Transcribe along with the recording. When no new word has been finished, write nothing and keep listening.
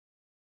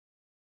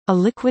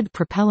A liquid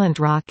propellant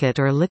rocket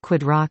or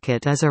liquid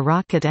rocket is a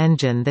rocket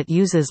engine that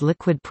uses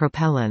liquid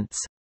propellants.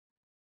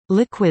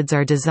 Liquids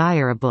are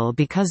desirable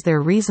because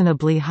their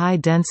reasonably high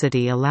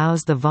density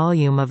allows the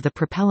volume of the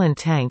propellant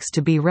tanks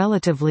to be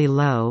relatively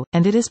low,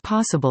 and it is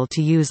possible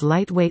to use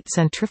lightweight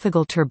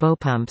centrifugal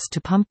turbopumps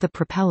to pump the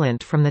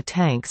propellant from the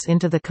tanks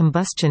into the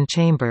combustion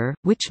chamber,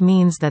 which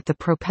means that the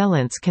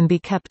propellants can be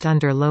kept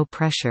under low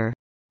pressure.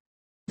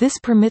 This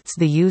permits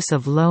the use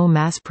of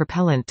low-mass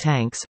propellant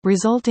tanks,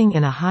 resulting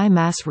in a high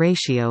mass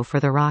ratio for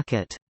the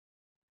rocket.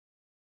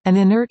 An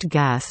inert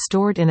gas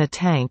stored in a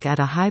tank at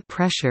a high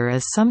pressure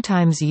is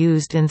sometimes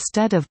used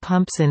instead of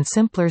pumps in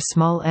simpler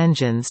small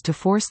engines to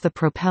force the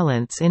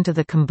propellants into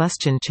the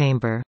combustion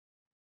chamber.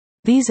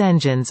 These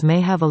engines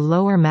may have a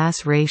lower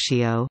mass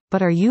ratio,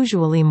 but are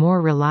usually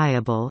more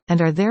reliable,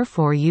 and are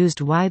therefore used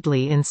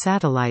widely in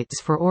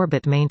satellites for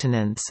orbit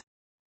maintenance.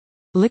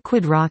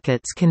 Liquid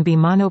rockets can be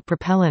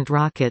monopropellant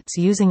rockets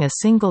using a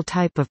single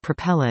type of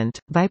propellant,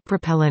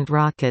 bipropellant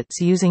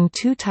rockets using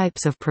two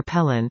types of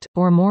propellant,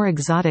 or more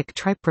exotic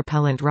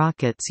tripropellant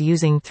rockets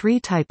using three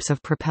types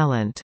of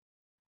propellant.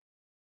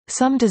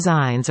 Some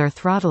designs are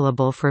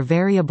throttleable for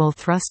variable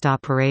thrust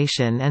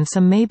operation, and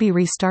some may be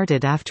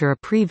restarted after a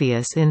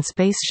previous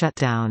in-space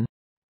shutdown.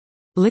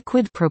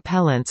 Liquid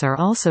propellants are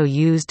also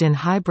used in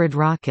hybrid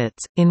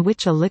rockets, in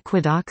which a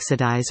liquid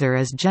oxidizer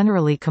is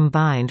generally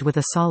combined with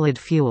a solid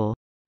fuel.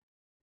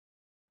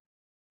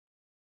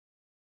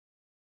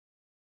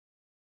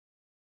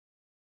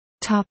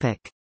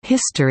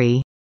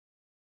 History.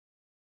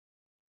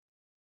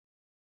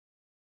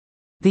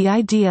 The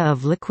idea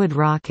of liquid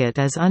rocket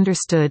as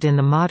understood in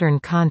the modern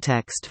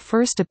context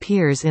first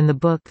appears in the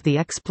book The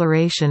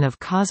Exploration of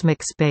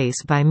Cosmic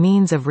Space by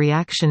Means of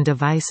Reaction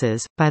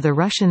Devices, by the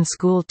Russian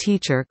school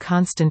teacher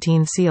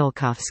Konstantin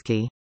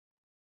Tsiolkovsky.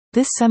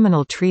 This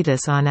seminal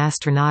treatise on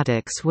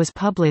astronautics was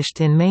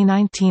published in May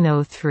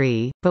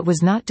 1903, but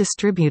was not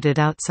distributed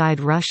outside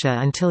Russia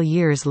until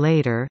years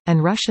later,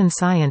 and Russian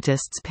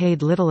scientists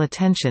paid little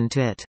attention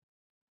to it.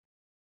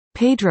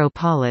 Pedro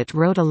Paulet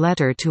wrote a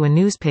letter to a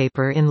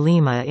newspaper in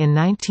Lima in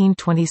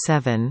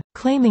 1927,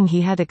 claiming he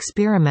had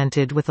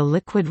experimented with a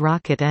liquid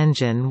rocket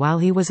engine while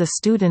he was a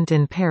student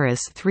in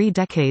Paris 3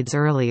 decades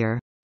earlier.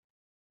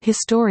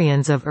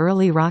 Historians of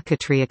early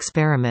rocketry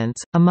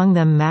experiments, among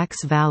them Max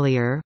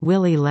Valier,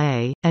 Willy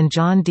Ley, and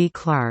John D.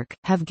 Clark,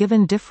 have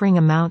given differing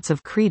amounts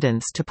of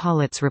credence to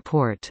Paulet's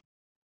report.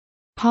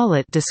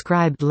 Paulet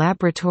described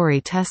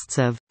laboratory tests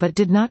of, but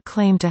did not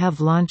claim to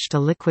have launched a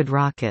liquid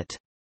rocket.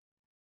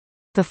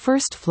 The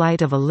first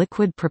flight of a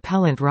liquid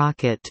propellant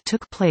rocket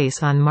took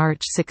place on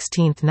March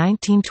 16,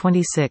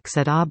 1926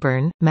 at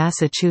Auburn,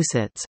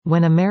 Massachusetts,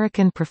 when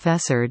American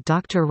professor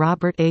Dr.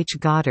 Robert H.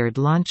 Goddard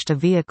launched a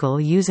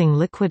vehicle using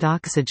liquid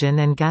oxygen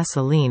and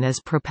gasoline as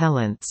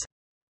propellants.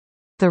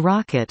 The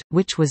rocket,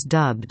 which was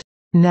dubbed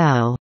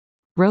Nell,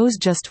 rose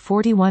just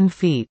 41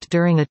 feet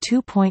during a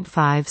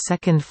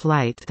 2.5-second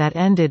flight that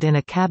ended in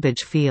a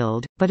cabbage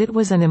field, but it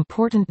was an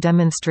important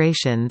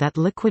demonstration that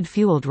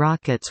liquid-fueled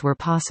rockets were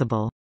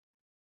possible.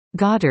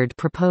 Goddard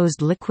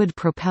proposed liquid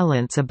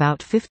propellants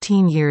about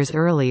 15 years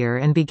earlier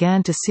and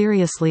began to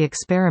seriously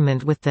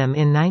experiment with them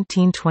in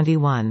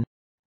 1921.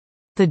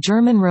 The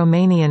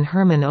German-Romanian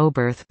Hermann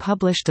Oberth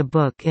published a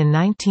book in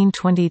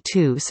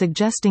 1922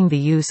 suggesting the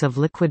use of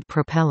liquid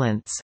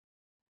propellants.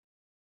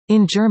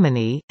 In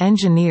Germany,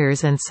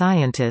 engineers and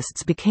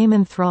scientists became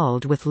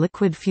enthralled with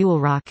liquid fuel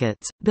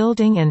rockets,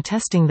 building and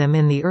testing them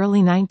in the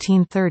early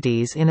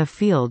 1930s in a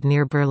field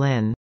near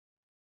Berlin.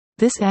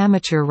 This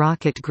amateur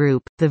rocket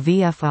group, the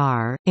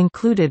VFR,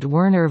 included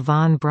Werner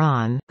von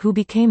Braun, who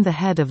became the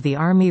head of the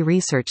Army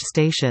research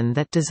station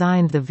that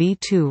designed the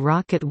V-2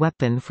 rocket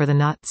weapon for the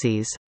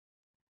Nazis.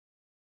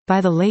 By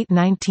the late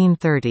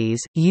 1930s,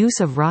 use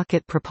of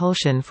rocket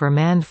propulsion for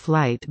manned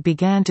flight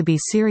began to be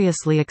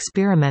seriously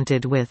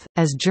experimented with,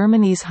 as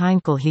Germany's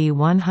Heinkel He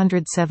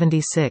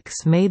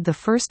 176 made the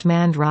first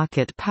manned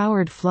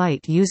rocket-powered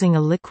flight using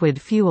a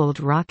liquid-fueled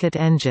rocket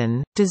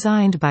engine,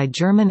 designed by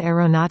German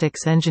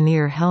aeronautics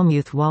engineer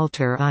Helmuth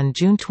Walter on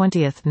June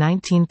 20,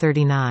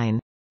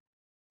 1939.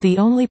 The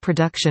only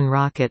production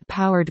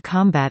rocket-powered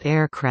combat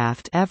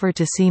aircraft ever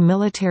to see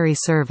military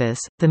service,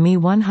 the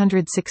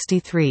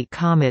Me-163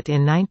 Comet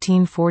in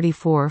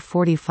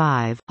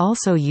 1944–45,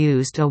 also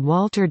used a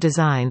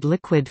Walter-designed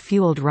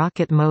liquid-fueled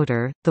rocket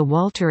motor, the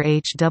Walter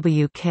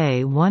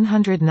HWK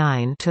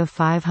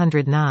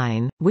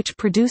 109–509, which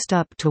produced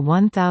up to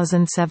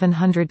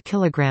 1,700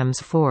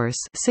 kg force,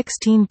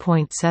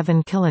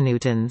 16.7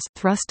 kilonewtons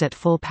thrust at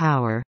full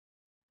power.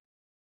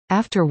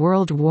 After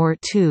World War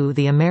II,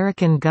 the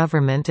American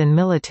government and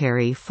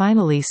military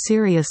finally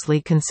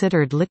seriously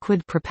considered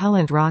liquid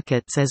propellant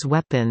rockets as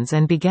weapons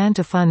and began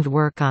to fund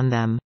work on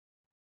them.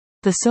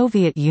 The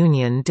Soviet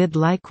Union did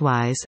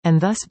likewise,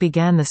 and thus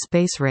began the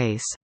space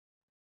race.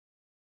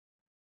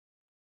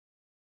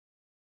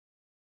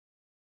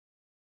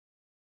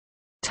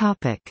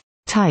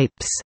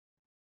 Types.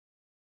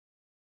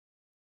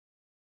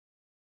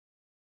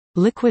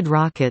 Liquid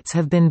rockets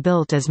have been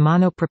built as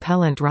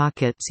monopropellant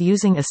rockets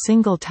using a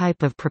single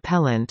type of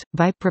propellant,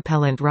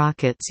 bipropellant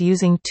rockets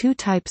using two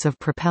types of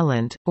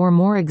propellant, or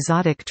more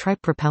exotic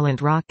tripropellant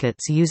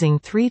rockets using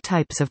three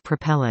types of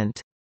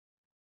propellant.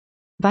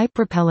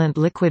 Bipropellant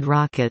liquid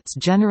rockets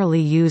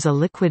generally use a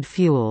liquid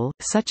fuel,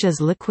 such as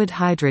liquid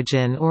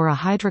hydrogen, or a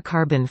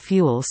hydrocarbon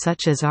fuel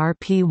such as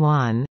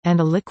RP1,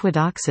 and a liquid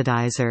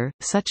oxidizer,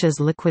 such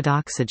as liquid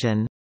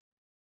oxygen.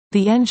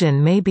 The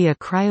engine may be a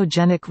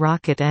cryogenic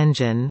rocket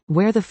engine,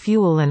 where the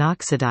fuel and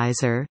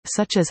oxidizer,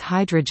 such as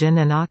hydrogen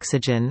and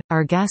oxygen,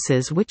 are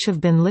gases which have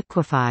been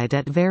liquefied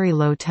at very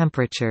low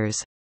temperatures.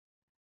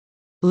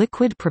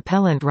 Liquid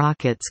propellant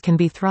rockets can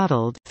be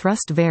throttled,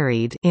 thrust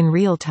varied in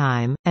real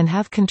time, and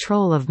have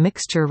control of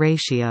mixture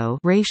ratio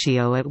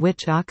at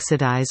which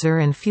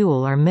oxidizer and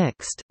fuel are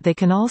mixed. They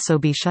can also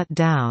be shut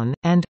down,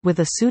 and, with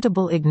a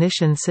suitable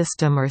ignition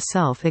system or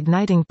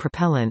self-igniting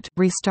propellant,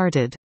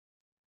 restarted.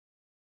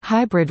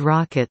 Hybrid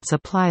rockets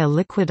apply a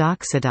liquid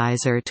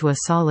oxidizer to a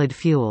solid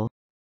fuel.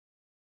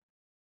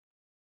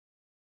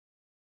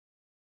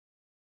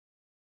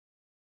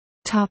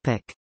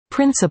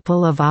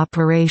 Principle of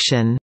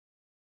operation.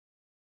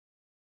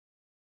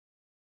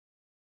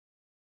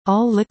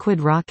 All liquid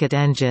rocket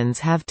engines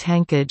have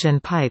tankage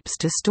and pipes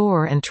to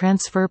store and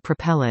transfer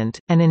propellant,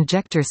 an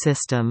injector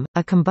system,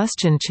 a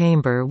combustion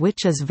chamber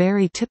which is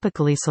very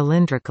typically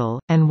cylindrical,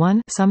 and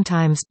one,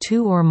 sometimes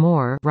two or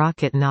more,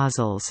 rocket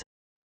nozzles.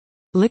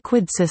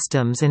 Liquid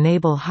systems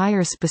enable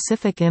higher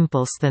specific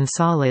impulse than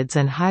solids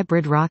and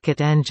hybrid rocket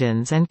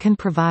engines and can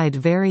provide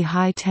very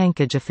high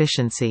tankage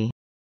efficiency.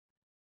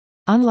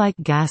 Unlike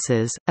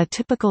gases, a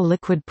typical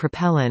liquid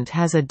propellant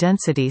has a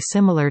density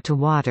similar to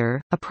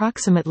water,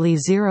 approximately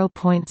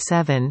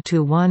 0.7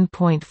 to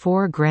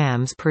 1.4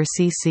 grams per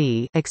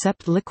cc,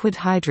 except liquid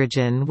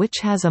hydrogen, which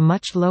has a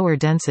much lower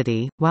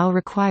density, while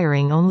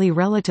requiring only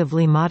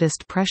relatively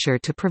modest pressure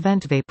to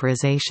prevent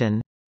vaporization.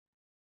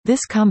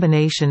 This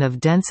combination of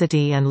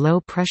density and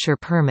low pressure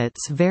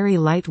permits very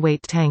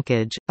lightweight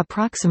tankage,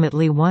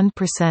 approximately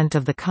 1%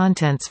 of the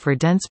contents for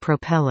dense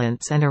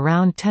propellants and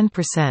around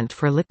 10%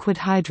 for liquid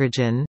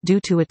hydrogen, due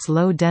to its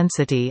low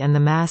density and the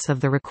mass of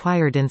the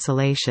required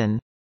insulation.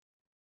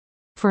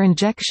 For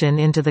injection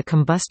into the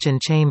combustion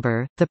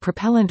chamber, the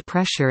propellant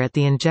pressure at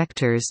the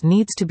injectors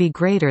needs to be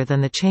greater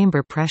than the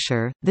chamber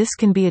pressure. This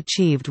can be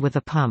achieved with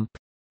a pump.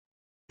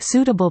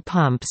 Suitable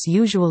pumps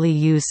usually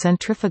use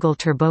centrifugal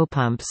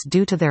turbopumps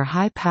due to their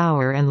high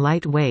power and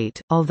light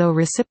weight, although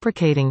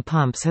reciprocating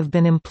pumps have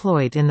been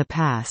employed in the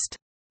past.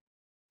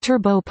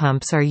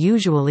 Turbopumps are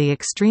usually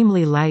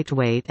extremely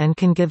lightweight and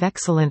can give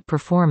excellent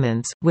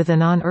performance, with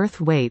an on-Earth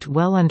weight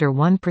well under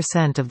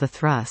 1% of the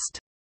thrust.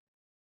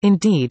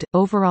 Indeed,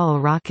 overall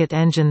rocket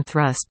engine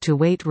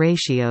thrust-to-weight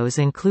ratios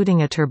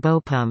including a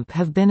turbopump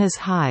have been as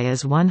high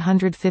as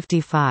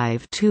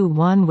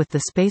 155:1 with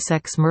the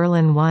SpaceX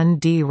Merlin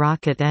 1D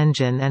rocket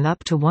engine and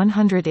up to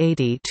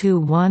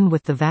 180:1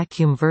 with the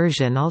vacuum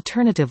version.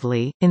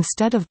 Alternatively,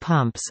 instead of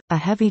pumps, a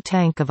heavy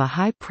tank of a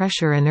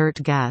high-pressure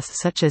inert gas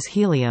such as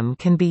helium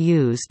can be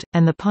used,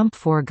 and the pump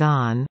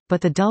foregone,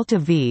 but the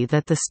delta-V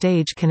that the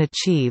stage can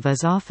achieve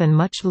is often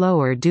much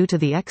lower due to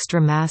the extra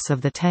mass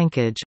of the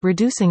tankage,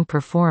 reducing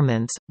performance,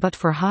 but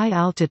for high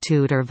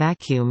altitude or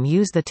vacuum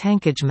use the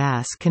tankage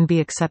mass can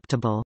be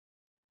acceptable.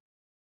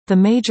 The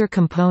major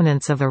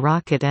components of a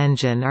rocket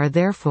engine are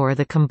therefore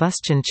the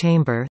combustion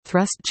chamber,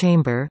 thrust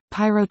chamber,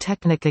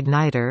 pyrotechnic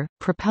igniter,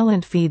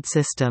 propellant feed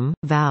system,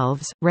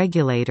 valves,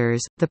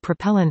 regulators, the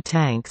propellant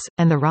tanks,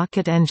 and the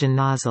rocket engine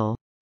nozzle.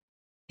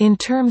 In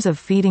terms of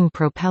feeding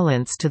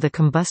propellants to the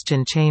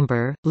combustion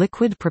chamber,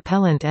 liquid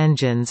propellant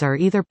engines are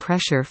either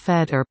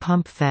pressure-fed or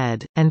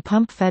pump-fed, and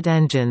pump-fed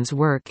engines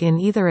work in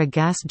either a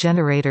gas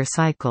generator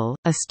cycle,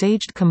 a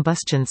staged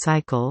combustion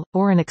cycle,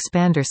 or an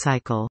expander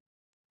cycle.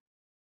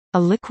 A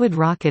liquid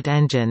rocket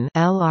engine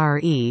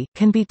 (LRE)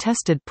 can be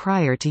tested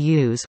prior to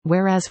use,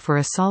 whereas for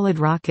a solid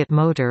rocket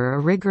motor a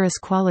rigorous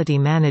quality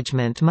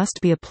management must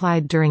be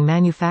applied during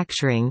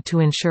manufacturing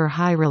to ensure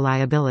high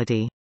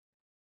reliability.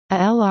 A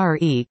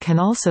LRE can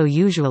also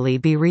usually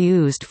be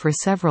reused for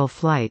several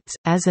flights,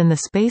 as in the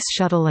Space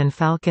Shuttle and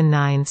Falcon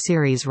 9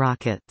 series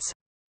rockets.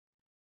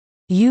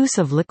 Use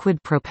of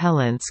liquid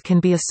propellants can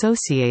be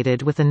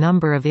associated with a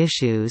number of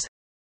issues.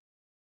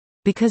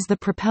 Because the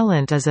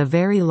propellant is a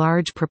very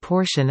large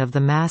proportion of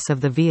the mass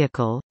of the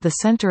vehicle, the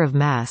center of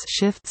mass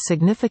shifts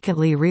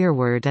significantly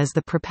rearward as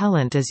the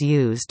propellant is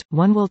used.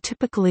 One will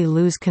typically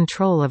lose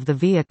control of the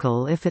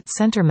vehicle if its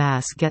center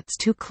mass gets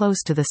too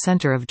close to the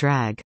center of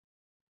drag.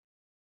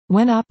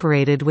 When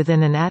operated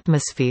within an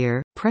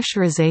atmosphere,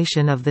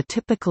 pressurization of the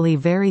typically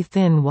very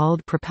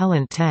thin-walled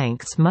propellant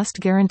tanks must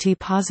guarantee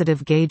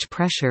positive gauge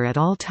pressure at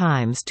all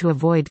times to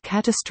avoid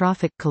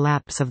catastrophic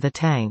collapse of the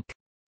tank.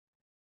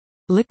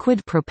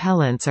 Liquid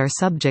propellants are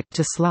subject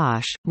to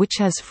slosh, which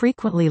has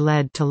frequently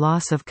led to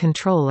loss of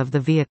control of the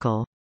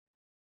vehicle.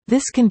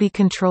 This can be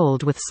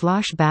controlled with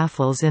slosh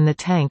baffles in the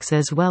tanks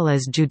as well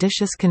as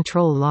judicious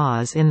control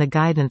laws in the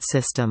guidance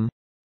system.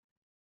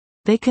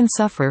 They can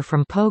suffer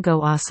from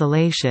pogo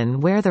oscillation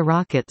where the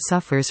rocket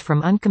suffers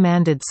from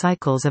uncommanded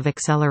cycles of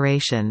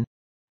acceleration.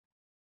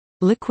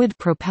 Liquid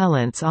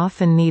propellants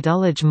often need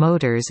ullage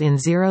motors in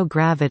zero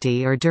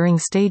gravity or during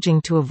staging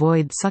to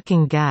avoid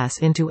sucking gas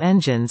into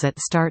engines at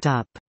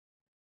start-up.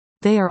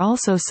 They are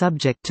also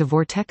subject to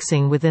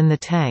vortexing within the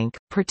tank,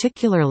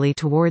 particularly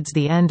towards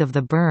the end of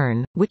the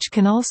burn, which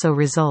can also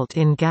result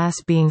in gas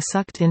being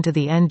sucked into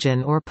the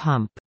engine or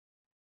pump.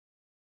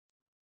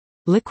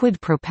 Liquid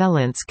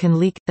propellants can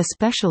leak,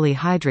 especially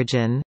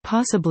hydrogen,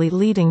 possibly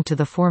leading to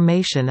the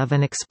formation of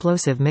an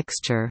explosive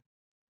mixture.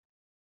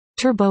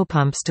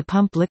 Turbopumps to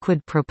pump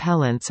liquid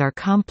propellants are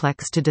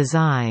complex to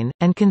design,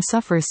 and can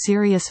suffer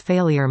serious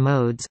failure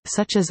modes,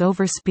 such as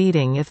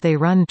overspeeding if they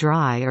run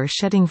dry or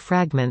shedding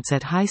fragments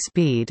at high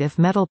speed if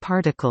metal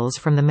particles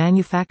from the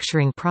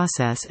manufacturing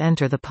process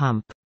enter the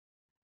pump.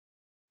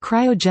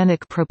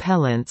 Cryogenic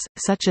propellants,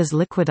 such as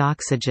liquid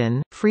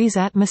oxygen, freeze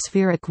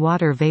atmospheric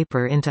water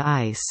vapor into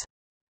ice.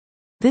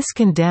 This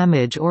can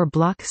damage or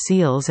block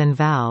seals and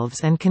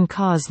valves and can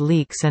cause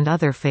leaks and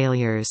other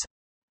failures.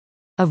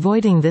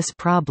 Avoiding this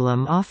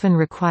problem often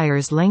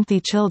requires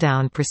lengthy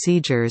chill-down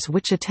procedures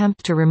which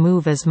attempt to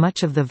remove as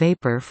much of the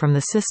vapor from the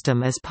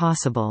system as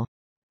possible.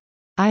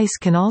 Ice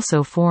can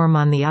also form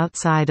on the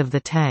outside of the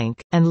tank,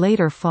 and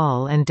later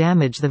fall and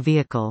damage the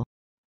vehicle.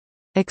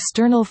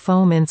 External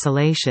foam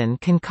insulation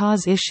can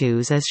cause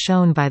issues as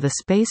shown by the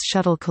Space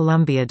Shuttle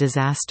Columbia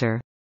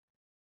disaster.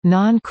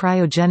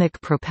 Non-cryogenic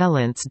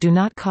propellants do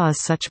not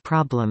cause such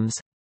problems.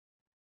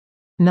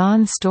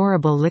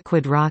 Non-storable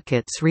liquid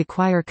rockets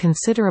require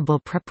considerable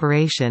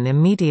preparation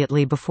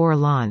immediately before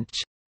launch.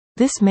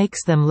 This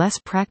makes them less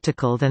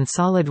practical than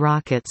solid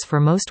rockets for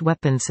most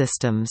weapon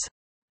systems.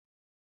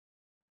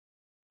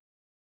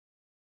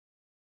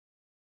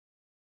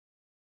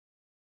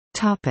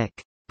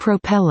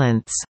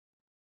 Propellants.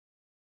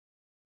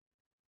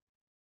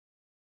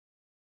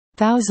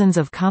 Thousands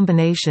of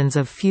combinations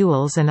of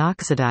fuels and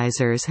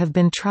oxidizers have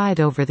been tried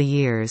over the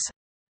years.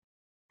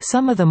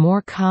 Some of the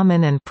more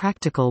common and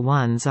practical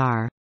ones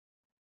are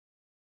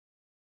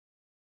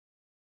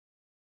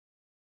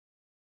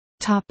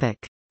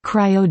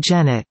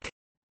Cryogenic.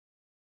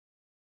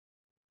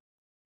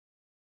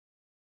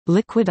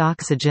 Liquid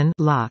oxygen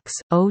 (LOX,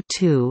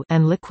 O2)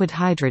 and liquid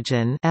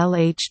hydrogen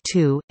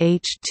 (LH2,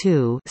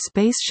 H2)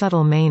 Space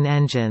Shuttle main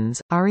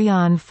engines,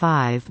 Ariane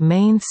 5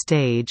 main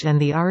stage and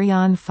the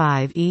Ariane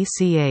 5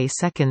 ECA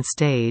second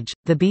stage,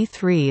 the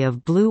B3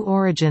 of Blue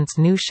Origin's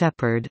New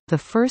Shepard, the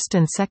first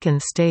and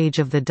second stage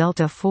of the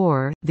Delta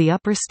IV, the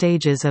upper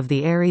stages of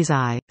the Ares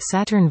I,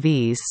 Saturn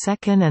V's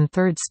second and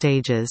third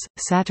stages,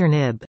 Saturn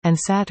IB, and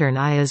Saturn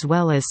I, as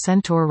well as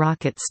Centaur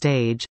rocket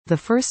stage, the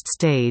first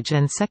stage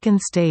and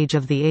second stage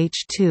of the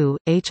H2,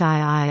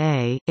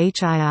 HIIA,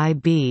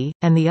 HIIB,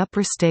 and the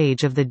upper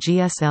stage of the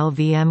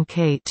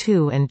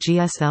GSLV-Mk2 and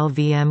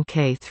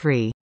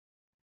GSLV-Mk3.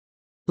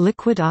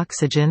 Liquid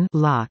oxygen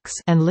 (LOX)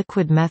 and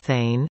liquid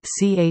methane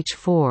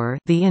 (CH4),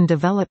 the in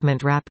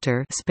development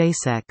Raptor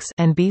 (SpaceX)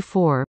 and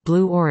B4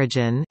 Blue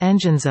Origin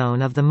engine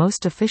zone of the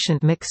most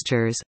efficient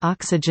mixtures,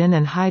 oxygen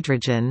and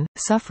hydrogen,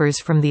 suffers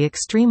from the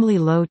extremely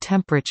low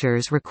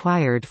temperatures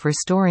required for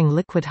storing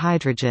liquid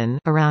hydrogen,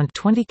 around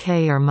 20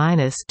 K or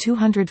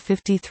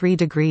 -253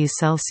 degrees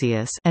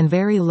Celsius, and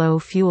very low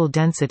fuel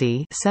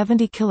density,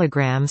 70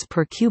 kilograms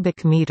per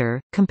cubic meter,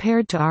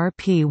 compared to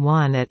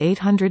RP1 at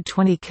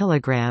 820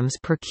 kilograms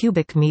per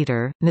cubic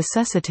meter,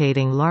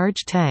 necessitating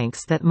large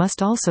tanks that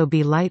must also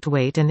be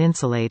lightweight and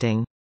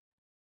insulating.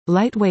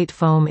 Lightweight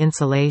foam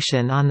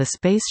insulation on the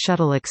Space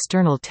Shuttle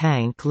external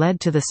tank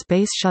led to the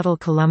Space Shuttle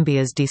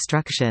Columbia's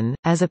destruction,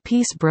 as a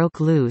piece broke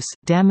loose,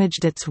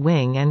 damaged its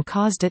wing and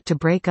caused it to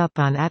break up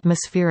on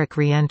atmospheric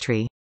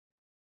re-entry.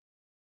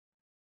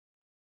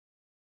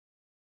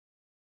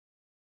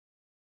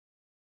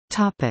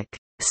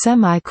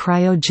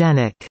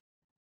 Semi-cryogenic.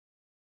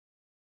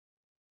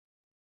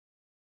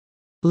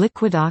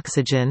 Liquid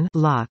oxygen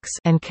 (LOX)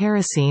 and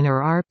kerosene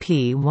or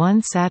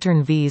RP-1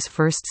 Saturn V's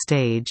first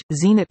stage,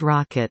 Zenit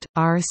rocket,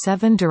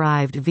 R-7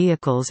 derived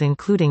vehicles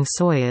including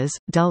Soyuz,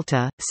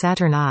 Delta,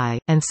 Saturn I,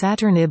 and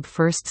Saturn IB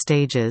first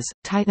stages,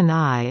 Titan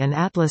I and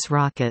Atlas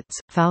rockets,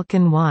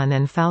 Falcon 1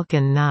 and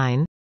Falcon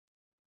 9.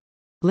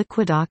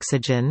 Liquid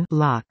oxygen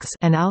 (LOX)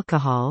 and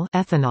alcohol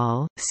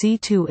ethanol,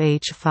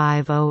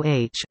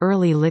 C2H5OH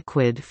early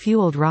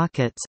liquid-fueled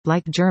rockets,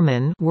 like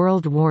German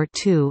World War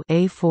II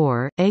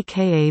A4,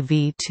 aka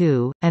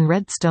V2, and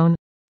Redstone.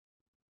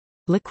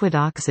 Liquid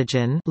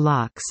oxygen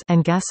 (LOX)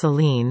 and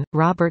gasoline,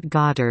 Robert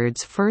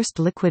Goddard's first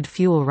liquid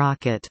fuel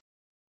rocket.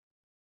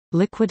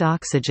 Liquid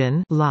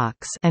oxygen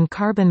 (LOX) and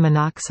carbon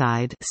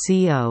monoxide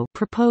 (CO)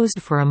 proposed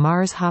for a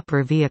Mars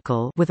hopper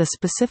vehicle with a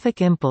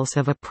specific impulse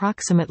of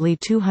approximately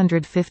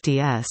 250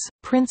 s,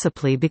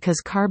 principally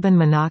because carbon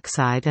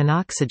monoxide and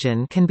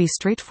oxygen can be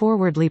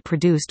straightforwardly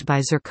produced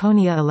by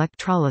zirconia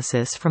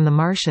electrolysis from the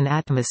Martian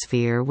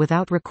atmosphere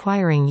without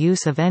requiring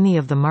use of any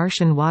of the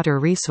Martian water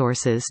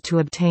resources to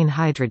obtain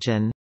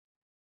hydrogen.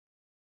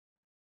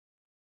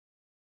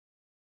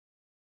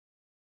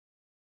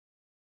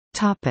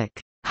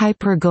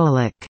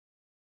 Hypergolic.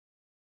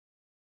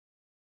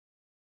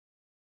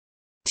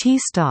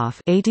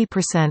 T-Stoff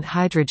 80%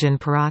 hydrogen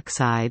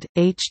peroxide,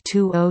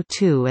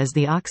 H2O2 as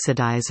the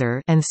oxidizer,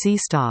 and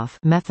C-Stoff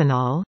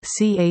methanol,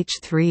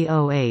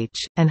 CH3OH,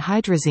 and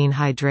hydrazine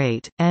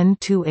hydrate,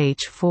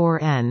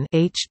 N2H4N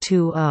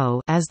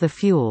H2O as the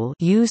fuel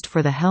used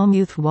for the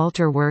Hellmuth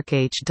Walter Work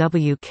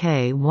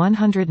HWK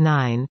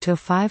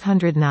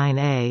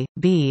 109-509A,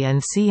 B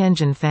and C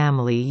engine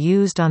family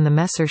used on the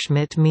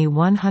Messerschmitt Me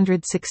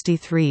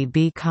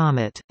 163B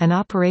Comet, an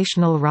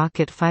operational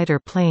rocket fighter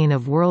plane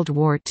of World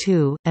War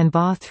II, and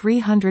BA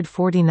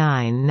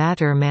 349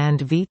 Natter manned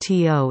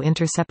VTO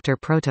interceptor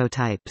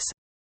prototypes.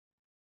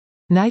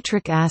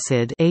 Nitric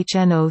acid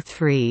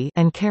HNO3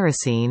 and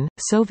kerosene,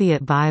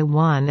 Soviet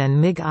Bi-1 and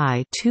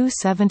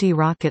MiG-I-270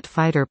 rocket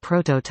fighter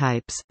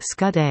prototypes,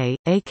 Scud-A,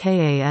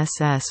 aka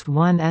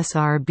SS-1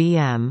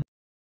 SRBM.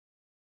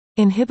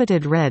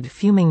 Inhibited red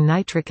fuming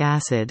nitric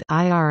acid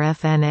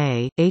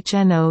IRFNA,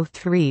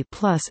 HNO3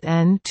 plus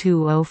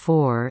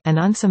N2O4 and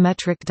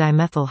unsymmetric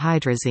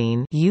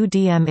dimethylhydrazine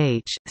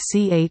UDMH,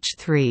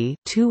 CH3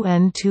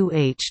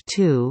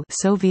 2N2H2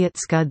 Soviet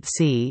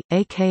Scud-C,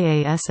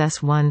 aka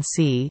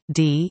SS1C,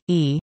 D,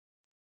 E.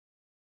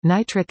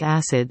 Nitric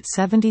acid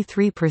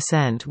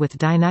 73% with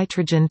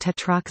dinitrogen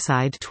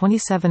tetroxide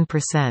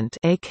 27%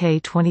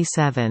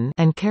 AK27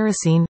 and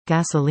kerosene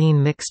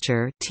gasoline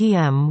mixture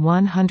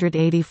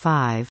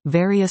TM185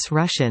 various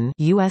Russian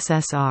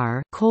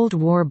USSR Cold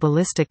War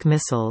ballistic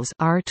missiles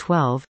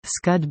R12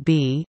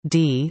 Scud-B,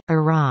 D,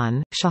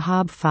 Iran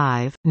Shahab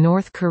 5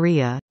 North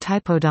Korea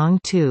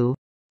Taepodong 2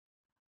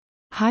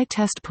 high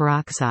test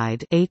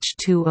peroxide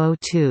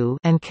H2O2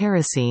 and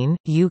kerosene,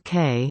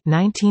 UK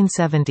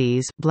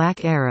 1970s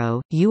Black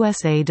Arrow,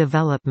 USA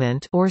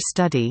development or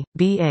study,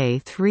 BA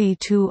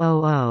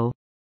 3200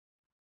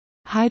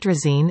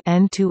 hydrazine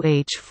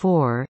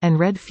N2H4 and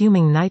red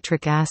fuming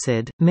nitric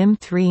acid,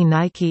 MIM3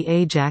 Nike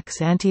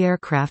Ajax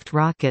anti-aircraft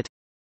rocket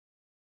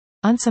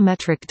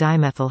unsymmetric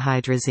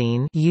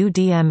dimethylhydrazine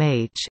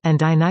UDMH and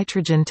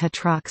dinitrogen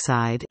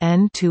tetroxide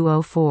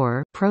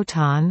N2O4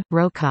 Proton,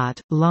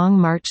 Rokot, Long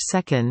March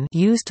 2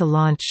 used to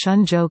launch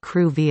Shenzhou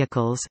crew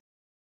vehicles.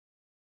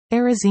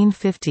 Aerozine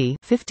 50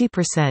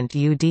 50%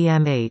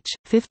 UDMH,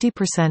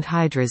 50%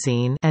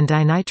 hydrazine and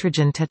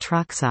dinitrogen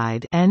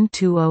tetroxide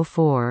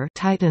N2O4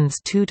 Titans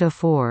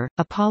 2-4,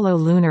 Apollo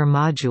Lunar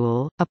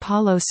Module,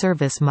 Apollo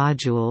Service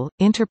Module,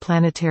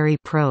 interplanetary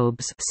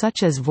probes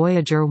such as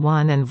Voyager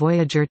 1 and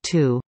Voyager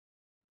 2.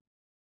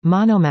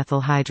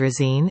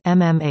 Monomethylhydrazine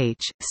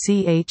MMH,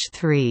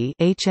 CH3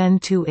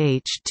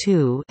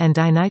 HN2H2 and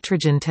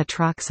dinitrogen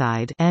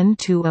tetroxide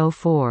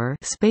N2O4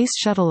 Space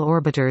Shuttle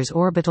Orbiter's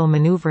Orbital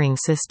Maneuvering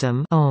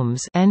System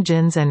OMS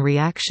engines and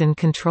Reaction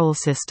Control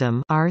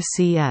System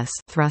RCS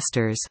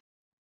thrusters.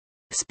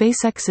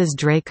 SpaceX's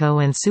Draco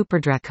and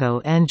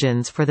SuperDraco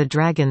engines for the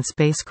Dragon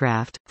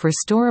spacecraft, for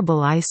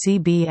storable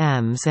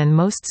ICBMs and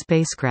most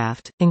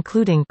spacecraft,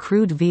 including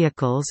crewed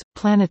vehicles,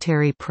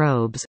 planetary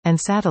probes, and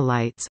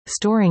satellites,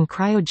 storing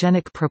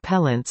cryogenic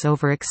propellants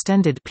over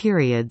extended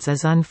periods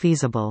is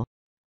unfeasible.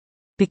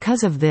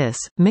 Because of this,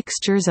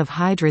 mixtures of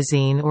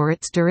hydrazine or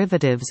its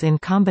derivatives in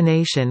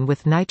combination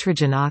with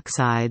nitrogen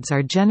oxides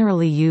are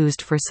generally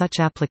used for such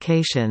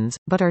applications,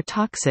 but are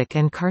toxic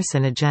and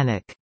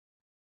carcinogenic.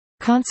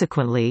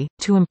 Consequently,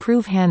 to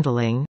improve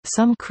handling,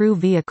 some crew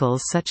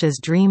vehicles such as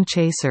Dream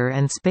Chaser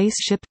and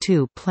Spaceship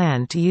Two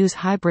plan to use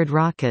hybrid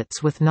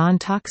rockets with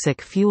non-toxic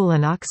fuel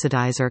and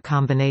oxidizer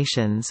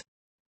combinations.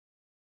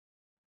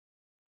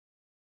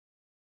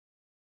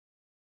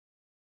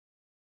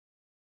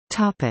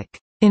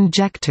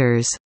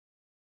 Injectors.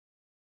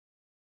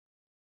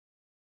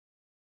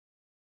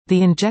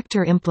 The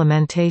injector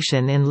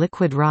implementation in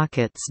liquid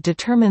rockets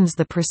determines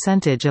the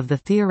percentage of the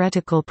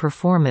theoretical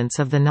performance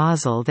of the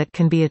nozzle that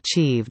can be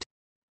achieved.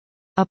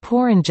 A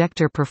poor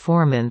injector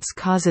performance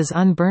causes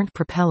unburnt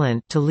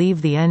propellant to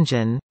leave the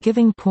engine,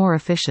 giving poor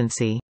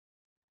efficiency.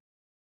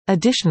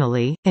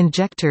 Additionally,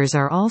 injectors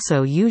are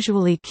also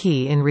usually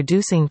key in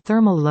reducing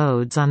thermal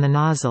loads on the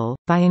nozzle.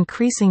 By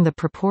increasing the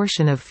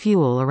proportion of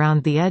fuel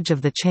around the edge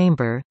of the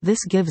chamber,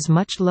 this gives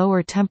much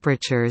lower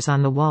temperatures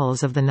on the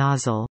walls of the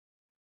nozzle.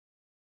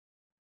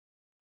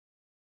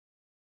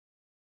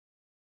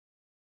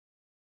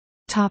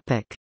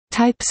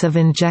 Types of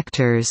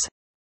injectors.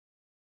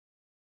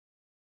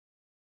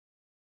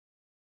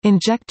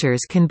 Injectors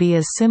can be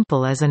as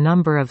simple as a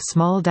number of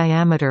small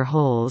diameter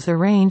holes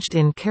arranged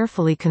in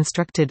carefully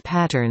constructed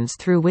patterns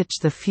through which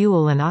the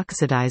fuel and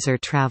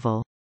oxidizer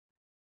travel.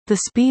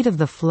 The speed of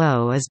the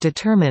flow is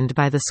determined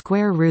by the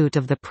square root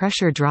of the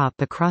pressure drop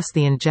across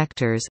the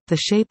injectors, the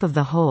shape of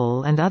the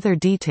hole and other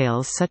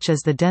details such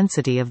as the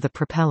density of the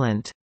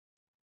propellant.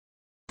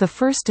 The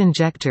first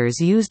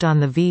injectors used on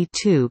the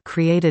V2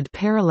 created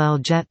parallel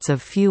jets of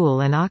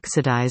fuel and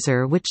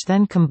oxidizer which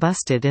then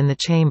combusted in the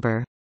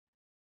chamber.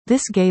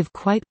 This gave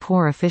quite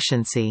poor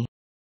efficiency.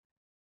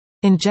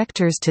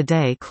 Injectors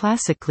today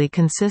classically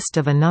consist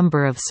of a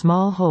number of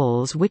small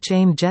holes which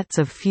aim jets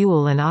of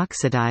fuel and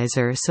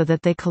oxidizer so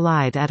that they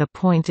collide at a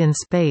point in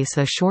space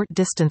a short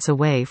distance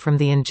away from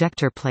the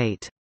injector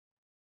plate.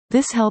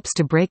 This helps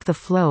to break the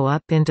flow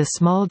up into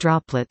small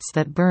droplets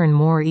that burn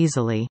more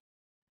easily.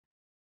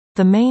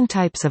 The main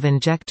types of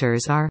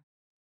injectors are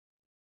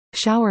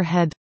shower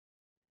head,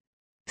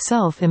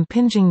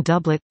 self-impinging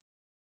doublet,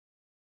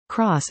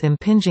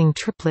 cross-impinging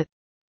triplet,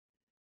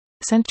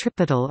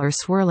 centripetal or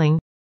swirling.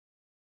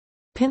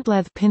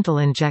 Pintle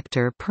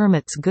injector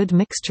permits good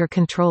mixture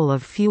control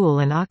of fuel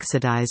and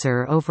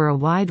oxidizer over a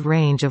wide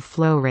range of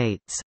flow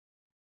rates.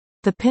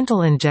 The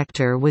Pintle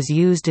injector was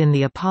used in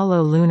the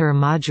Apollo lunar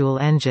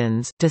module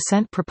engines,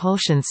 descent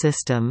propulsion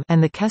system,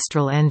 and the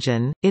Kestrel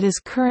engine. It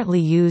is currently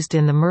used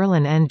in the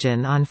Merlin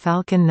engine on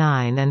Falcon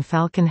 9 and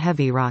Falcon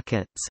Heavy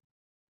rockets.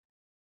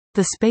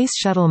 The Space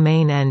Shuttle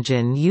main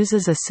engine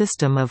uses a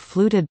system of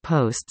fluted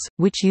posts,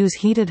 which use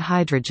heated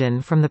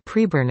hydrogen from the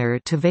preburner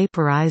to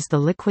vaporize the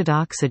liquid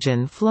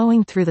oxygen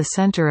flowing through the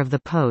center of the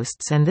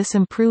posts, and this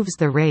improves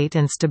the rate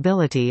and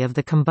stability of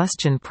the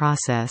combustion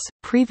process.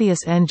 Previous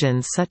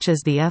engines such as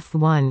the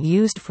F-1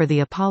 used for the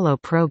Apollo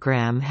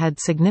program had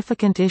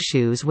significant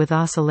issues with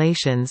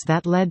oscillations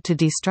that led to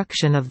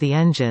destruction of the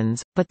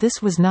engines, but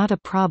this was not a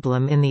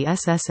problem in the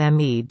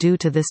SSME due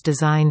to this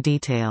design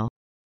detail.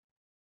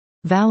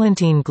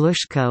 Valentin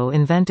Glushko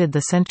invented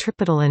the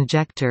centripetal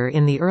injector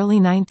in the early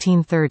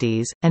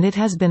 1930s, and it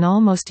has been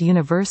almost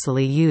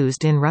universally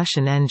used in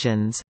Russian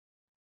engines.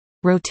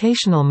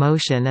 Rotational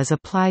motion is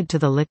applied to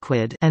the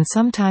liquid, and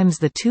sometimes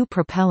the two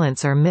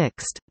propellants are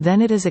mixed,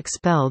 then it is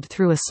expelled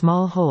through a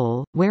small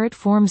hole, where it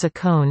forms a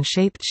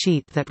cone-shaped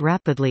sheet that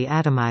rapidly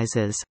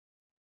atomizes.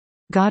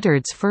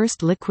 Goddard's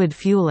first liquid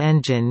fuel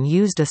engine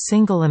used a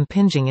single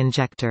impinging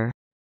injector.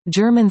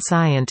 German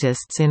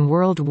scientists in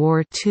World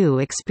War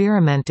II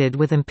experimented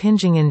with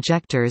impinging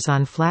injectors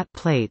on flat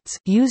plates,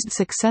 used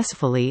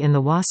successfully in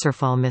the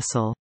Wasserfall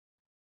missile.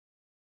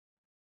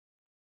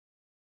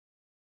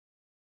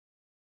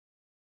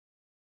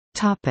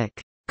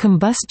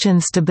 Combustion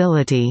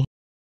stability.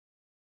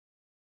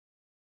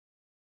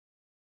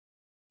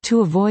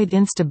 To avoid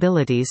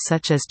instabilities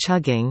such as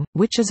chugging,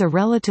 which is a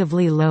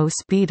relatively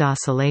low-speed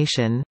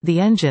oscillation, the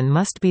engine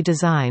must be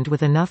designed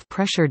with enough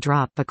pressure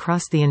drop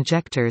across the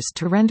injectors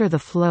to render the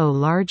flow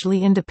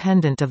largely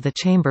independent of the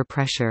chamber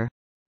pressure.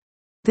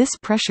 This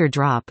pressure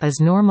drop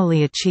is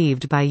normally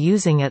achieved by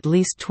using at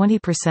least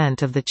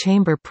 20% of the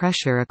chamber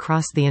pressure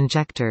across the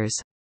injectors.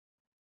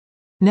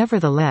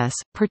 Nevertheless,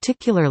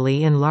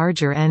 particularly in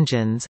larger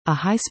engines, a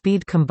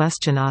high-speed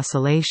combustion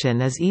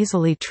oscillation is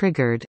easily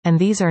triggered, and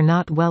these are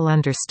not well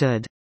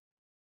understood.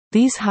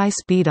 These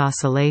high-speed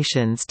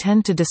oscillations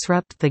tend to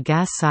disrupt the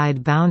gas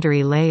side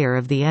boundary layer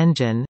of the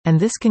engine, and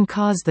this can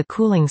cause the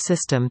cooling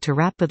system to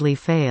rapidly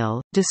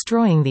fail,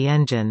 destroying the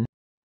engine.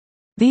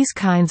 These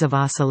kinds of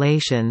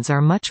oscillations are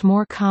much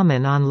more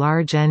common on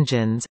large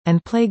engines,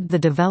 and plagued the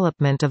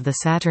development of the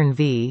Saturn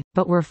V,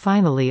 but were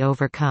finally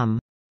overcome.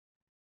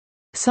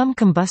 Some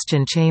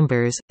combustion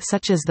chambers,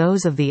 such as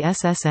those of the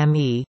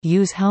SSME,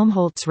 use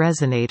Helmholtz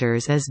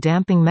resonators as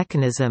damping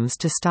mechanisms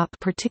to stop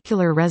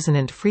particular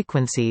resonant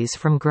frequencies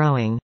from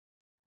growing.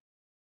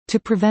 To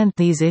prevent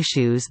these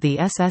issues, the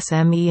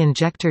SSME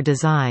injector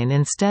design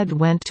instead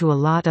went to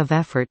a lot of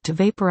effort to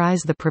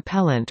vaporize the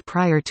propellant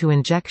prior to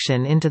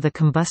injection into the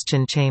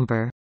combustion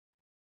chamber.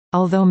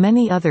 Although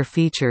many other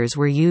features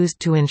were used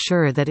to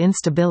ensure that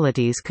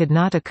instabilities could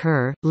not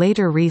occur,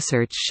 later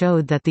research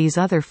showed that these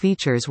other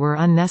features were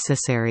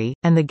unnecessary,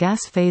 and the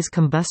gas phase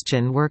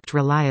combustion worked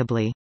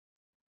reliably.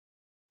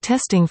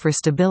 Testing for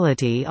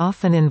stability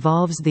often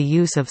involves the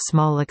use of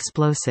small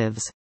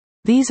explosives.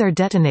 These are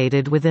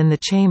detonated within the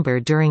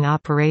chamber during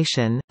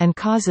operation, and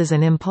causes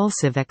an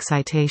impulsive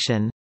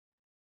excitation.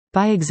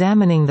 By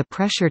examining the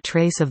pressure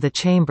trace of the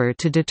chamber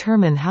to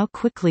determine how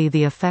quickly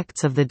the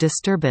effects of the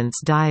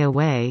disturbance die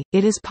away,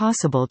 it is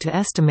possible to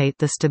estimate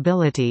the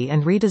stability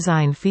and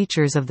redesign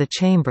features of the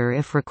chamber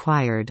if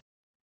required.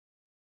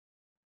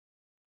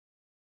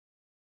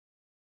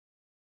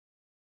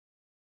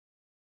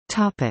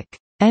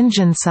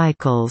 Engine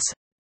cycles.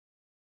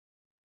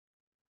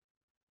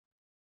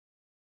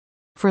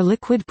 For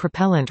liquid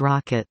propellant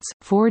rockets,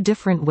 4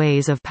 different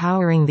ways of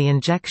powering the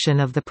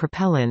injection of the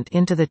propellant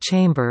into the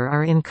chamber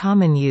are in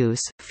common use.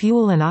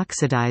 Fuel and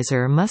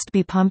oxidizer must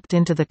be pumped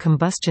into the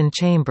combustion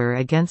chamber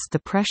against the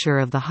pressure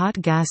of the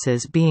hot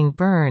gases being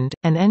burned,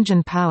 and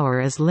engine power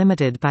is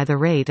limited by the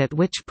rate at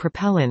which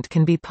propellant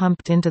can be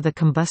pumped into the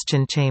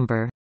combustion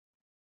chamber.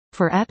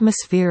 For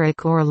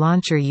atmospheric or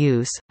launcher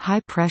use,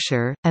 high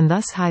pressure, and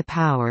thus high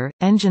power,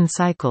 engine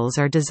cycles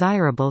are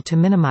desirable to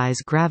minimize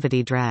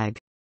gravity drag.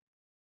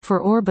 For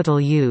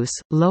orbital use,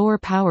 lower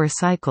power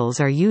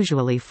cycles are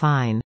usually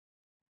fine.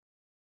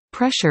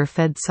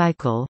 Pressure-fed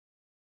cycle.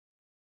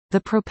 The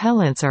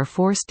propellants are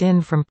forced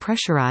in from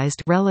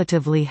pressurized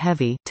relatively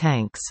heavy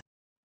tanks.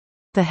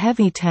 The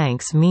heavy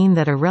tanks mean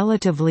that a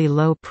relatively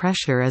low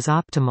pressure is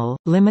optimal,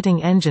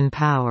 limiting engine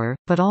power,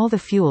 but all the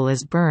fuel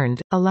is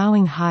burned,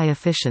 allowing high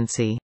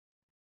efficiency.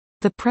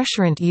 The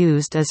pressurant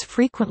used is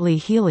frequently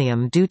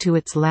helium due to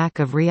its lack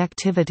of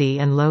reactivity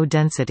and low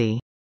density.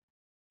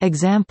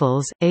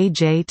 Examples: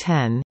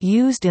 AJ-10,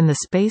 used in the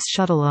Space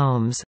Shuttle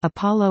OMS,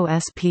 Apollo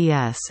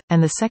SPS,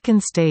 and the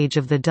second stage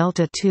of the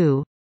Delta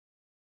II.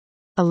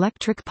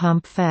 Electric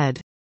pump fed.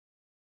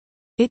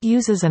 It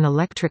uses an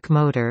electric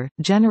motor,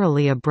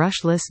 generally a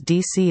brushless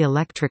DC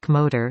electric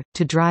motor,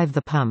 to drive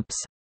the pumps.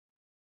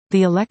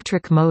 The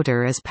electric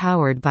motor is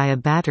powered by a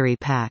battery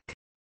pack.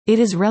 It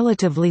is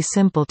relatively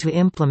simple to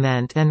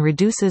implement and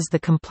reduces the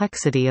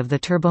complexity of the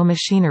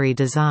turbomachinery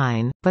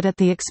design, but at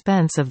the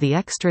expense of the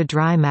extra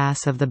dry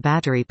mass of the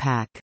battery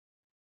pack.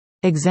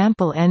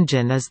 Example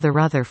engine is the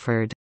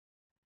Rutherford.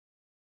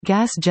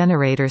 Gas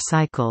generator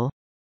cycle.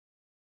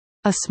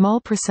 A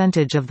small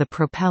percentage of the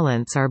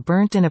propellants are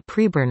burnt in a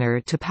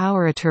preburner to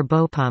power a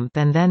turbopump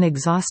and then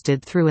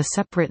exhausted through a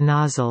separate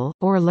nozzle,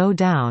 or low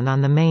down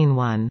on the main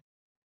one.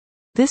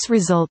 This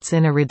results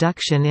in a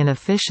reduction in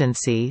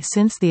efficiency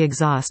since the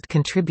exhaust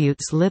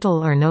contributes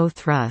little or no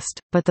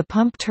thrust, but the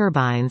pump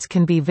turbines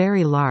can be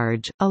very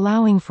large,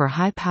 allowing for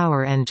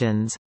high-power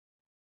engines.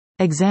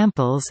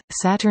 Examples: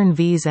 Saturn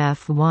V's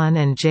F1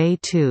 and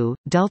J2,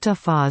 Delta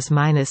FA's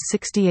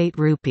 -68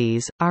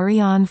 rupees,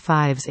 Ariane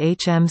 5's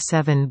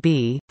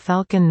HM7B,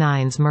 Falcon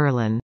 9's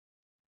Merlin.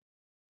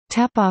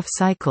 Tap-off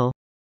cycle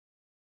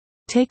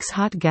takes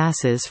hot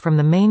gases from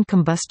the main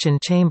combustion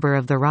chamber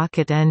of the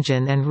rocket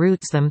engine and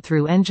routes them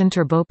through engine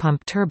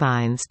turbopump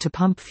turbines to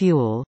pump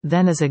fuel,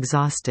 then is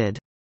exhausted.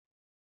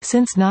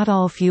 Since not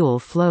all fuel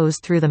flows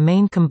through the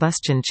main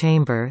combustion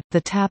chamber,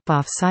 the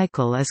tap-off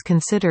cycle is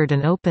considered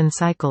an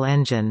open-cycle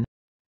engine.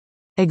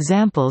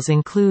 Examples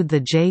include the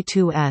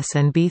J2S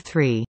and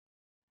B3.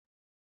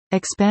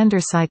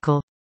 Expander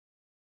cycle.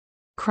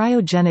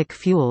 Cryogenic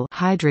fuel,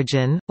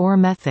 hydrogen, or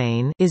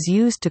methane, is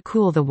used to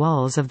cool the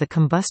walls of the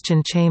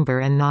combustion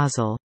chamber and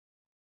nozzle.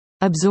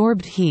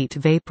 Absorbed heat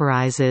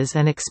vaporizes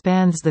and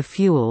expands the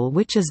fuel,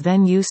 which is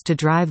then used to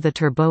drive the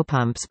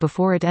turbopumps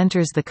before it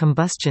enters the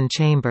combustion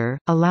chamber,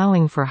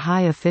 allowing for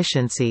high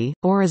efficiency,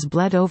 or is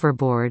bled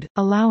overboard,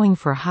 allowing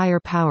for higher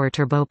power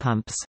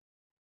turbopumps.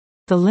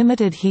 The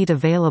limited heat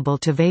available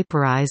to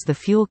vaporize the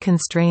fuel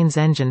constrains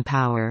engine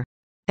power.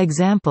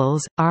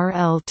 Examples: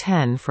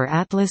 RL-10 for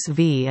Atlas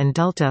V and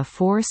Delta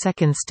IV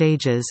second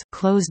stages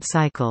closed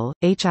cycle,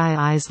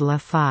 HII's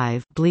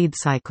La-5 bleed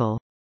cycle.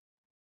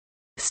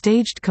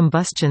 Staged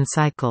combustion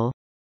cycle.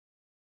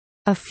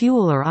 A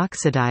fuel or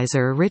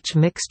oxidizer-rich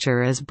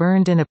mixture is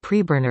burned in a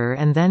preburner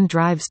and then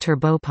drives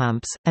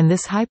turbopumps, and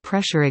this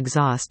high-pressure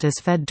exhaust is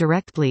fed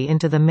directly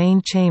into the main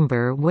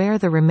chamber where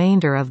the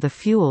remainder of the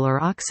fuel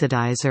or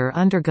oxidizer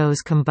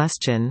undergoes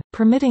combustion,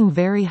 permitting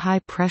very high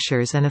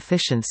pressures and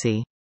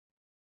efficiency.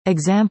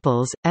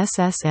 Examples: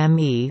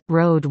 SSME,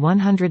 Road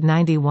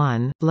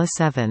 191,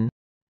 La-7.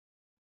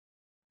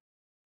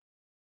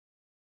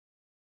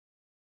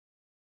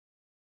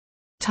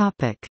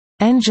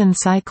 Engine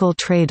cycle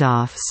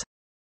trade-offs.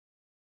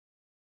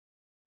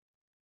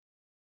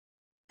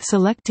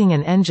 Selecting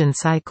an engine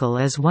cycle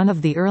is one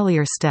of the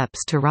earlier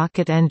steps to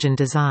rocket engine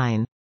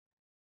design.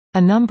 A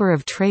number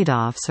of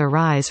trade-offs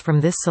arise from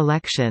this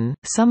selection,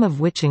 some of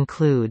which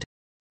include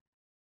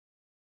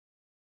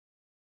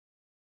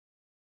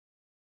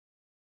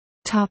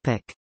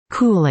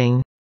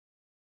cooling.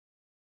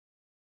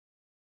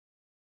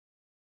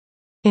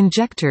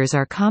 Injectors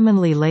are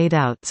commonly laid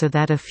out so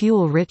that a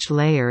fuel-rich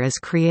layer is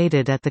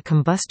created at the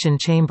combustion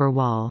chamber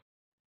wall.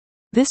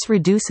 This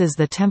reduces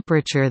the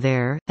temperature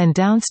there, and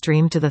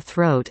downstream to the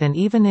throat and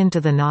even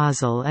into the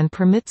nozzle, and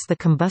permits the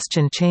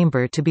combustion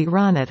chamber to be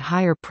run at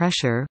higher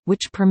pressure,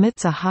 which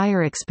permits a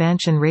higher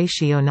expansion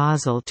ratio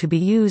nozzle to be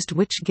used,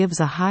 which gives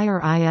a higher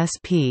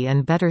ISP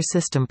and better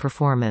system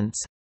performance.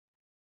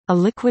 A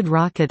liquid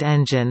rocket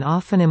engine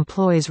often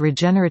employs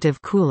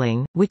regenerative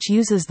cooling, which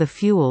uses the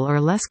fuel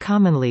or less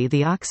commonly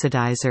the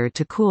oxidizer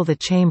to cool the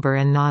chamber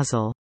and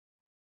nozzle.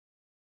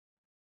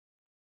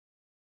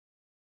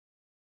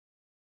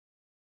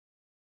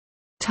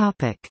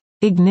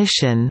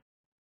 Ignition.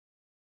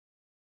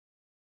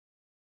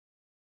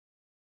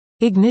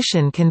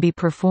 Ignition can be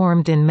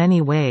performed in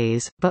many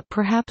ways, but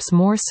perhaps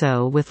more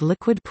so with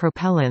liquid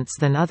propellants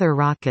than other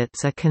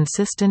rockets. A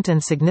consistent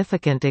and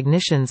significant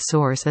ignition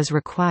source is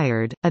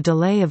required. A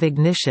delay of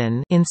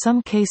ignition, in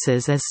some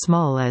cases as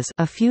small as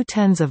a few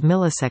tens of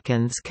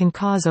milliseconds, can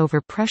cause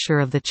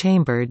overpressure of the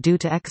chamber due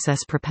to excess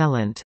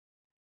propellant.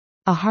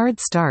 A hard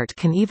start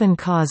can even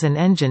cause an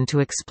engine to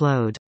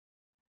explode.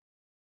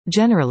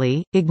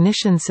 Generally,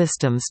 ignition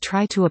systems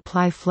try to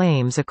apply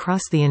flames across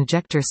the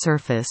injector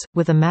surface,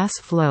 with a mass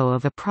flow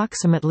of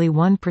approximately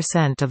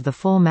 1% of the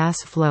full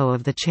mass flow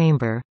of the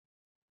chamber.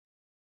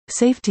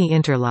 Safety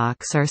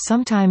interlocks are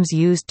sometimes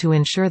used to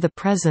ensure the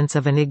presence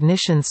of an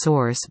ignition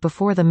source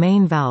before the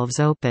main valves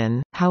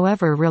open,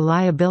 however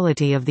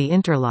reliability of the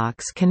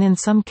interlocks can in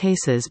some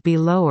cases be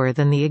lower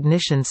than the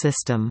ignition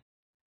system.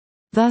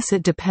 Thus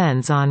it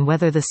depends on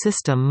whether the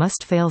system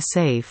must fail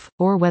safe,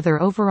 or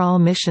whether overall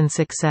mission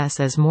success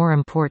is more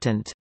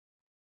important.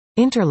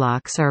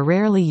 Interlocks are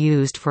rarely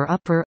used for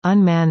upper,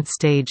 unmanned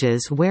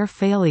stages where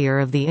failure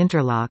of the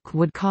interlock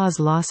would cause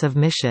loss of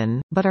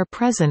mission, but are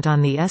present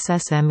on the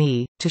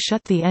SSME, to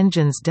shut the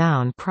engines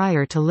down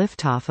prior to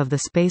liftoff of the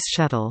Space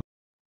Shuttle.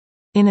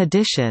 In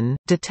addition,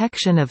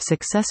 detection of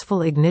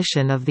successful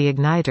ignition of the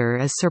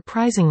igniter is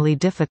surprisingly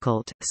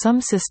difficult.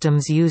 Some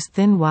systems use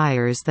thin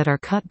wires that are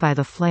cut by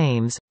the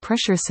flames.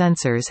 Pressure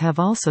sensors have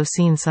also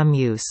seen some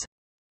use.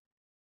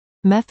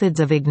 Methods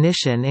of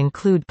ignition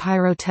include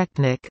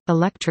pyrotechnic,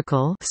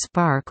 electrical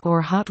spark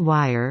or hot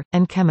wire,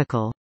 and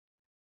chemical.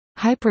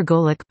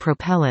 Hypergolic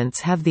propellants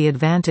have the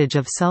advantage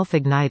of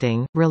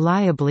self-igniting,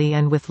 reliably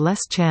and with less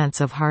chance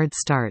of hard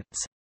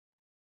starts.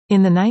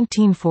 In the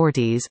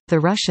 1940s, the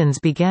Russians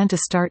began to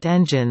start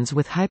engines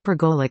with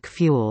hypergolic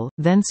fuel,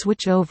 then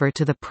switch over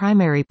to the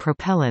primary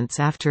propellants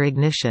after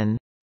ignition.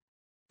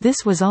 This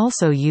was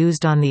also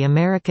used on the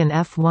American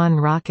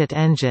F-1 rocket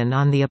engine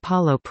on the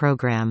Apollo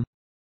program.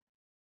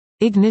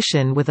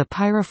 Ignition with a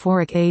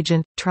pyrophoric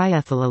agent,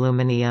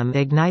 triethylaluminium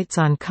ignites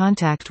on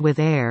contact with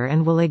air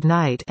and will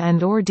ignite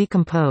and/or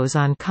decompose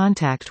on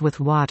contact with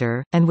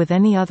water, and with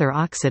any other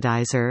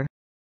oxidizer.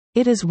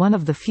 It is one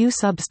of the few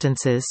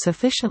substances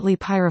sufficiently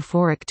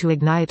pyrophoric to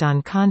ignite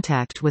on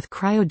contact with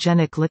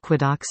cryogenic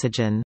liquid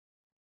oxygen.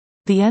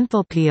 The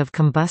enthalpy of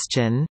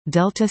combustion,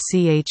 delta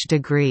Ch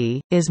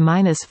degree, is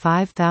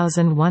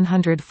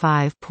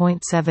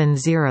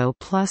 -5105.70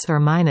 plus or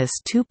minus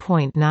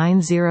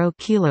 2.90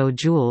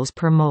 kJ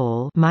per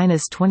mole,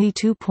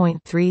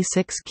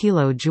 -22.36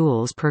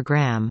 kJ per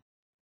gram.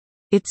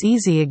 Its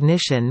easy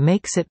ignition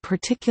makes it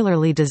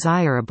particularly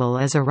desirable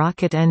as a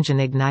rocket engine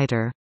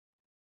igniter.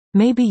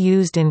 May be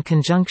used in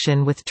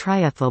conjunction with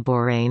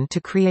triethylborane to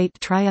create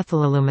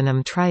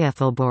triethylaluminum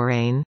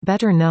triethylborane,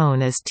 better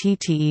known as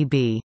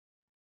TTEB.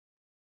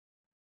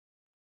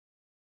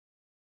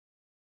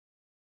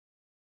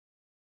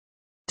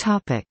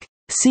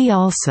 See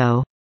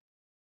also: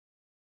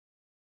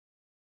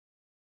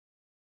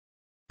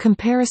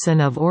 Comparison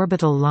of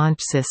orbital launch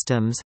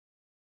systems,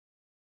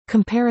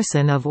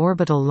 Comparison of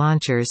orbital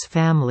launchers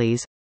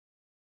families,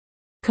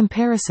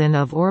 Comparison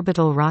of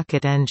orbital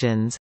rocket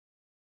engines,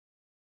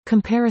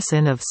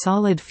 Comparison of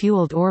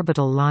solid-fueled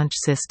orbital launch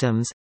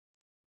systems,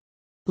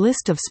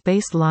 List of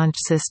Space Launch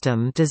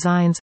System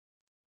designs,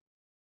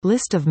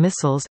 List of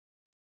missiles,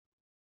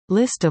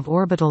 List of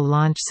orbital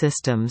launch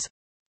systems,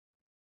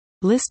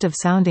 List of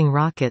sounding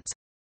rockets,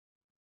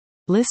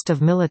 List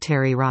of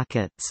military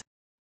rockets.